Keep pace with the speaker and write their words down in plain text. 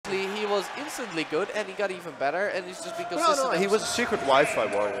was instantly good, and he got even better, and he's just been No, consistent. no, he was a secret Wi-Fi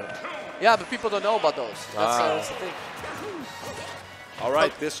warrior. Yeah, but people don't know about those. That's the thing. All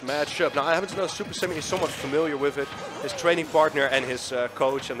right, this matchup. Now, I happen to know Supahsemmie is somewhat familiar with it. His training partner and his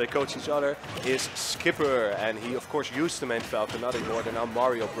coach, and they coach each other, is Skipper. And he, of course, used to main Falcon, not anymore. They're now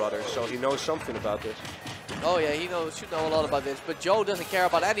Mario brothers, so he knows something about this. Oh yeah, he should know a lot about this, but Joe doesn't care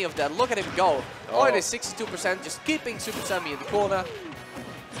about any of that. Look at him go. Oh, it is 62%, just keeping Supahsemmie in the corner.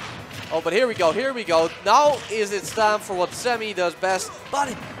 Oh, but here we go, here we go. Now is it time for what Semi does best, but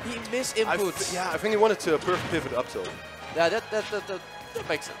he missed inputs. I think he wanted to perfect pivot up tilt. Yeah, that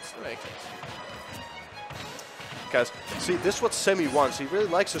makes sense. That makes sense. Because, see, this is what Semi wants. He really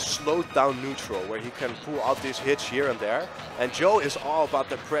likes a slowed down neutral where he can pull out this hitch here and there. And Joe is all about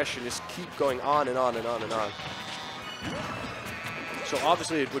the pressure, just keep going on and on and on and on. So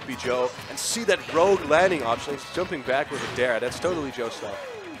obviously it would be Joe. And see that rogue landing option. He's jumping back with a dare. That's totally Joe style.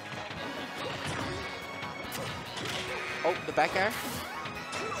 Oh, the back air.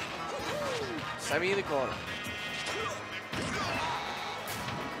 Semi in the corner.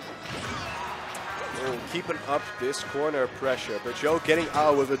 Oh, keeping up this corner pressure, but Joe getting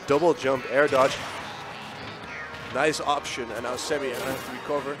out with a double jump air dodge. Nice option, and now Semi has to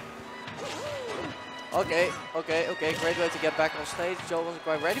recover. Okay, great way to get back on stage. Joe wasn't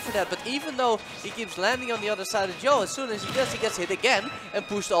quite ready for that, but even though he keeps landing on the other side of Joe, as soon as he does, he gets hit again and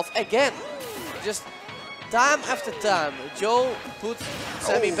pushed off again. Just time after time, Joe puts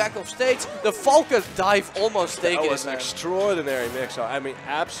Semi back off stage. The Falcon dive almost taken. That was an extraordinary mix. I mean,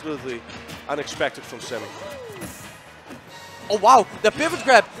 absolutely unexpected from Semi. Oh wow, the pivot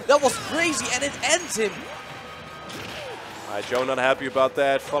grab, that was crazy, and it ends him. Joe not happy about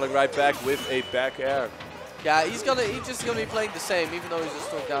that, falling right back with a back air. Yeah, he's just gonna be playing the same, even though he's just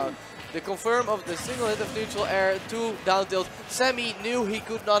struck down. The confirm of the single hit of neutral air to down tilt. Semi knew he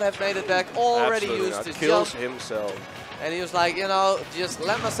could not have made it back. Already used his kills jump. himself. And he was like, you know, just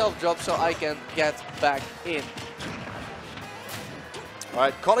let myself drop so I can get back in. All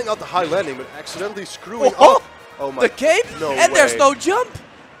right, calling out the high landing, but accidentally screwing up. Oh my! The cape, no and way. There's no jump.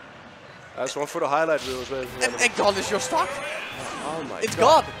 That's one for the highlight reels. And gone is your stock. Oh my! It's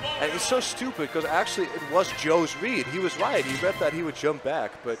gone. And it's so stupid because actually it was Joe's read. He was right. He read that he would jump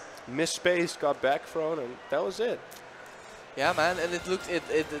back, but misspaced, got back thrown, and that was it. Yeah, man, and it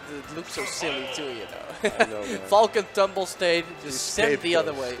looked so silly too, you know. I know, man. Falcon tumble state, just sent the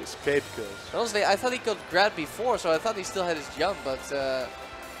other way. Escape kills. Honestly, I thought he could grab before, so I thought he still had his jump, but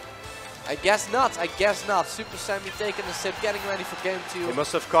I guess not. I guess not. Supahsemmie taking a sip, getting ready for game 2. He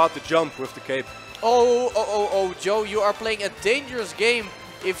must have caught the jump with the cape. Oh, Joe, you are playing a dangerous game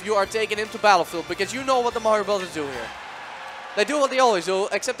if you are taking him to Battlefield, because you know what the Mario Brothers do here. They do what they always do,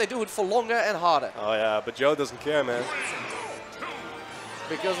 except they do it for longer and harder. Oh yeah, but Joe doesn't care, man.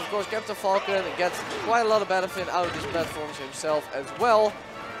 Because of course Captain Falcon gets quite a lot of benefit out of these platforms himself as well.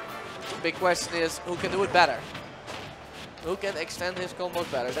 The big question is, who can do it better? Who can extend his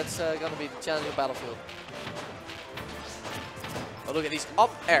combos better? That's going to be the challenge of Battlefield. Oh, look at these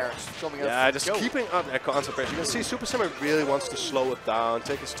up airs coming out. Yeah, just keeping up that constant pressure. You can see Supahsemmie really wants to slow it down,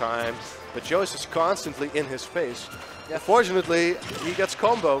 take his time, but Joe is just constantly in his face. Yeah. Unfortunately, he gets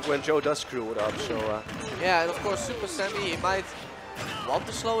combo when Joe does screw it up. So yeah, and of course Supahsemmie, he might want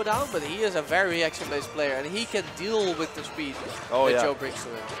to slow it down, but he is a very reaction-based player, and he can deal with the speed that Joe brings to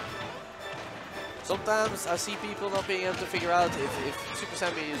him. Sometimes I see people not being able to figure out if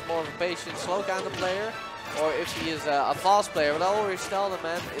Supahsemmie is more of a patient, slow kind of player, or if he is a fast player. But I always tell them,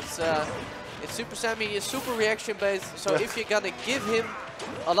 man, it's Supahsemmie is super reaction-based, so if you're gonna give him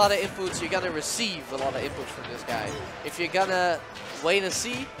a lot of inputs, you're gonna receive a lot of inputs from this guy. If you're gonna wait and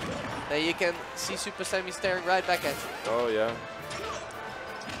see, then you can see Supahsemmie staring right back at you. Oh yeah.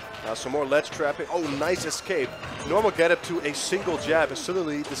 Now some more ledge trapping. Oh, nice escape. Normal get up to a single jab, and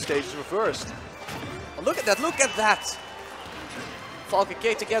suddenly the stage is reversed. Oh, look at that, look at that! Falcon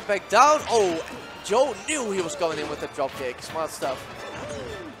kick to get back down. Oh, Joe knew he was going in with the drop kick. Smart stuff.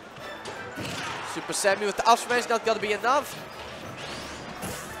 Supahsemmie with the up smash, not gonna be enough.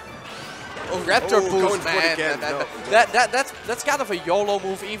 Oh, Raptor boost, man. That's kind of a YOLO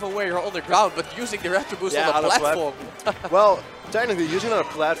move even when you're on the ground, but using the Raptor boost on the platform. Well, technically, using it on a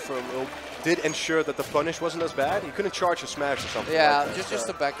platform did ensure that the punish wasn't as bad. You couldn't charge a smash or something like that. just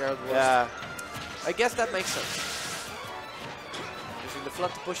the back air. Yeah. I guess that makes sense. Using the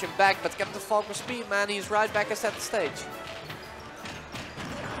flood to push him back, but Captain Falcon speed, man, he's right back at the stage.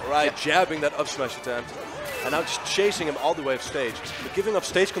 Right, jabbing that up smash attempt. And now just chasing him all the way off stage. But giving up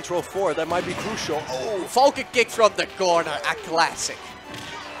stage control for it, that might be crucial. Oh, Falcon kick from the corner, a classic.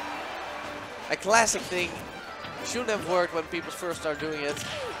 A classic thing Shouldn't have worked when people first start doing it.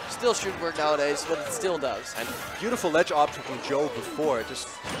 Still shouldn't work nowadays, but it still does. And beautiful ledge option from Joe before, just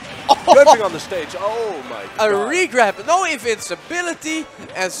jumping on the stage. Oh my god. A re-grab, no invincibility,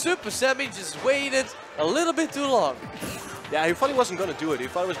 and Supahsemmie just waited a little bit too long. Yeah, he thought he wasn't going to do it. He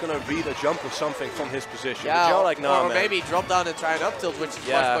thought he was going to read a jump or something from his position. Yeah, but Joe like, no, or man. maybe drop down and try an up tilt, which is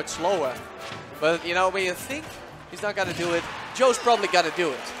much slower. But you know, when you think he's not going to do it, Joe's probably going to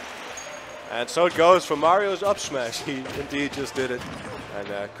do it. And so it goes for Mario's up smash. He indeed just did it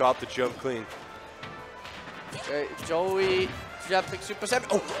and caught the jump clean. Okay, Joey jumping Supahsemmie.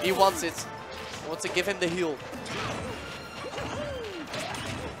 Oh, he wants it. He wants to give him the heal.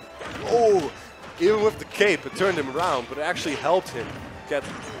 Oh, even with the cape, it turned him around, but it actually helped him get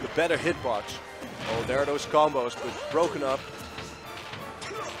the better hitbox. Oh, there are those combos, but broken up.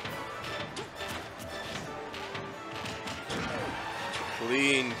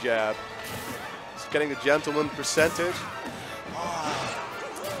 Clean jab. He's getting the gentleman percentage.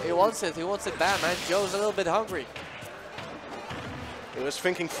 He wants it bad, man. Joe's a little bit hungry. He was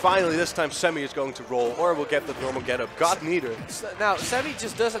thinking finally this time Semmie is going to roll, or we'll get the normal get up. Got neither. Now, Semmie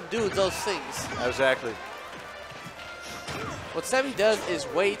just doesn't do those things. Exactly. What Semmie does is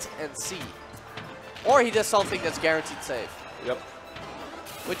wait and see. Or he does something that's guaranteed safe. Yep.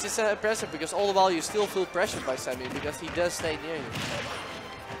 Which is impressive, because all the while you still feel pressured by Semmie, because he does stay near you.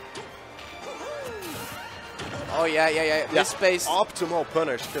 Oh, yeah. This space. Optimal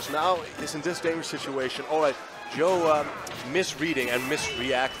punish, because now he's in this dangerous situation. All right, Joe misreading and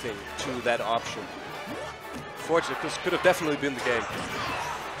misreacting to that option. Fortunately, this could have definitely been the game.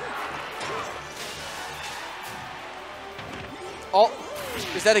 Oh,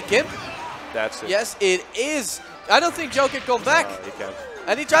 is that a gimp? That's it. Yes, it is. I don't think Joe can come back. No, he can't.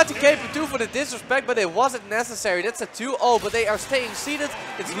 And he tried to cape it too for the disrespect, but it wasn't necessary. That's a 2-0, but they are staying seated.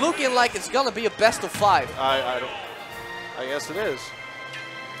 It's looking like it's gonna be a best of 5. I guess it is.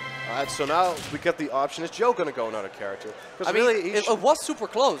 Alright, so now we get the option. Is Joe gonna go another character? I mean, really, it was super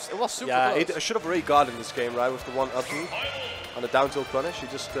close. It was super close. Yeah, he should have already gotten this game, right, with the one up B on the down tilt punish. He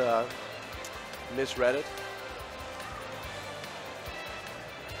just misread it.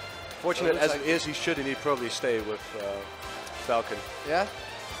 Fortunate as it is, he should indeed probably stay with Falcon. Yeah?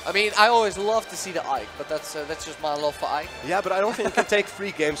 I mean, I always love to see the Ike, but that's just my love for Ike. Yeah, but I don't think he can take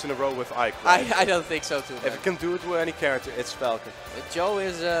 3 games in a row with Ike. Right? I don't think so too. If he can do it with any character, it's Falcon. Joe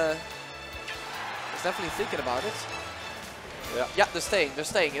is definitely thinking about it. Yeah. Yeah, they're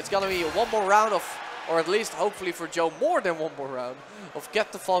staying. It's gonna be one more round of, or at least hopefully for Joe, more than one more round of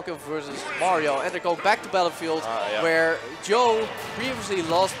Get the Falcon versus Mario. And they're going back to Battlefield, where Joe previously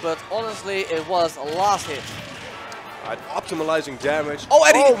lost, but honestly, it was a last hit. Optimizing damage. Oh,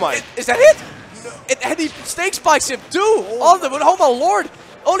 and is that it? No. And he snake spikes him too. Oh my lord.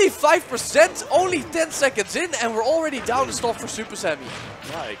 Only 5%, only 10 seconds in, and we're already down the stock for Supahsemmie.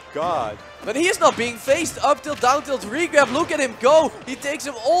 My god. But he is not being faced. Up tilt, down tilt, re-grab. Look at him go. He takes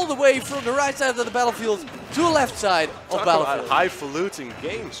him all the way from the right side of the battlefield to the left side of battlefield. Highfalutin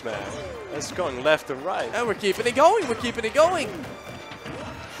games, man. It's going left and right. And we're keeping it going.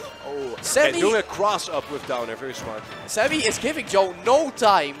 Oh, Semmie doing a cross up with down there, very smart. Semmie is giving Joe no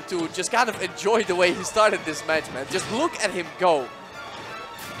time to just kind of enjoy the way he started this match, man. Just look at him go.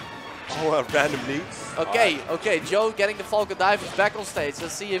 Oh, a random knee. Okay, Joe getting the Falcon dive is back on stage.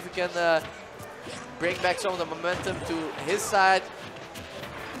 Let's see if we can bring back some of the momentum to his side.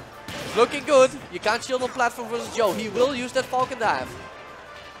 Looking good. You can't shield on platform versus Joe. He will use that Falcon dive.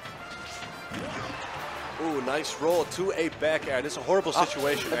 Ooh, nice roll to a back air. This is a horrible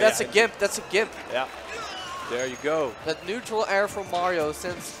situation. That's a gimp. Yeah. There you go. That neutral air from Mario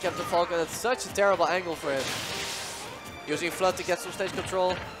sends Captain Falcon at such a terrible angle for him. Using Flood to get some stage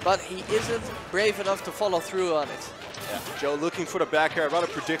control, but he isn't brave enough to follow through on it. Yeah. Joe looking for the back air, rather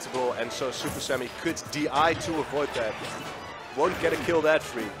predictable, and so Supahsemmie could DI to avoid that. Won't get a kill that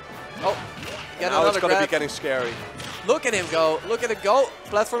free. Oh, now it's going to be getting scary. Look at him go.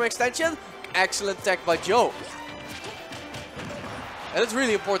 Platform extension. Excellent tech by Joe. And it's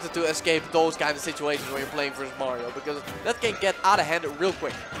really important to escape those kind of situations when you're playing versus Mario, because that can get out of hand real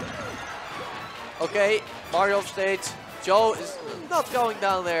quick. Okay, Mario off stage. Joe is not going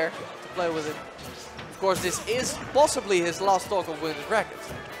down there to play with it. Of course, this is possibly his last talk of winner's bracket.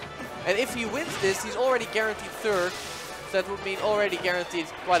 And if he wins this, he's already guaranteed 3rd. So that would mean already guaranteed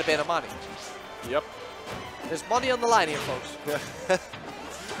quite a bit of money. Yep. There's money on the line here, folks.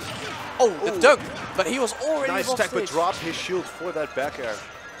 Oh, the dunk! But he was already nice tech, but dropped his shield for that back air.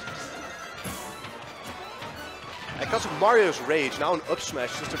 Because of Mario's rage, now an up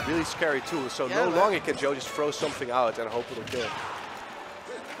smash is just a really scary tool. So no longer can Joe just throw something out and hope it'll kill.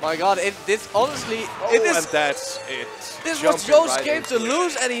 My God, this honestly, and that's it. This was Jumping Joe's right game into to it.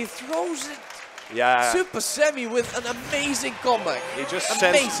 lose, and he throws it. Yeah. Supahsemmie with an amazing comeback. He just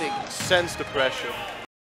amazing. sensed the pressure.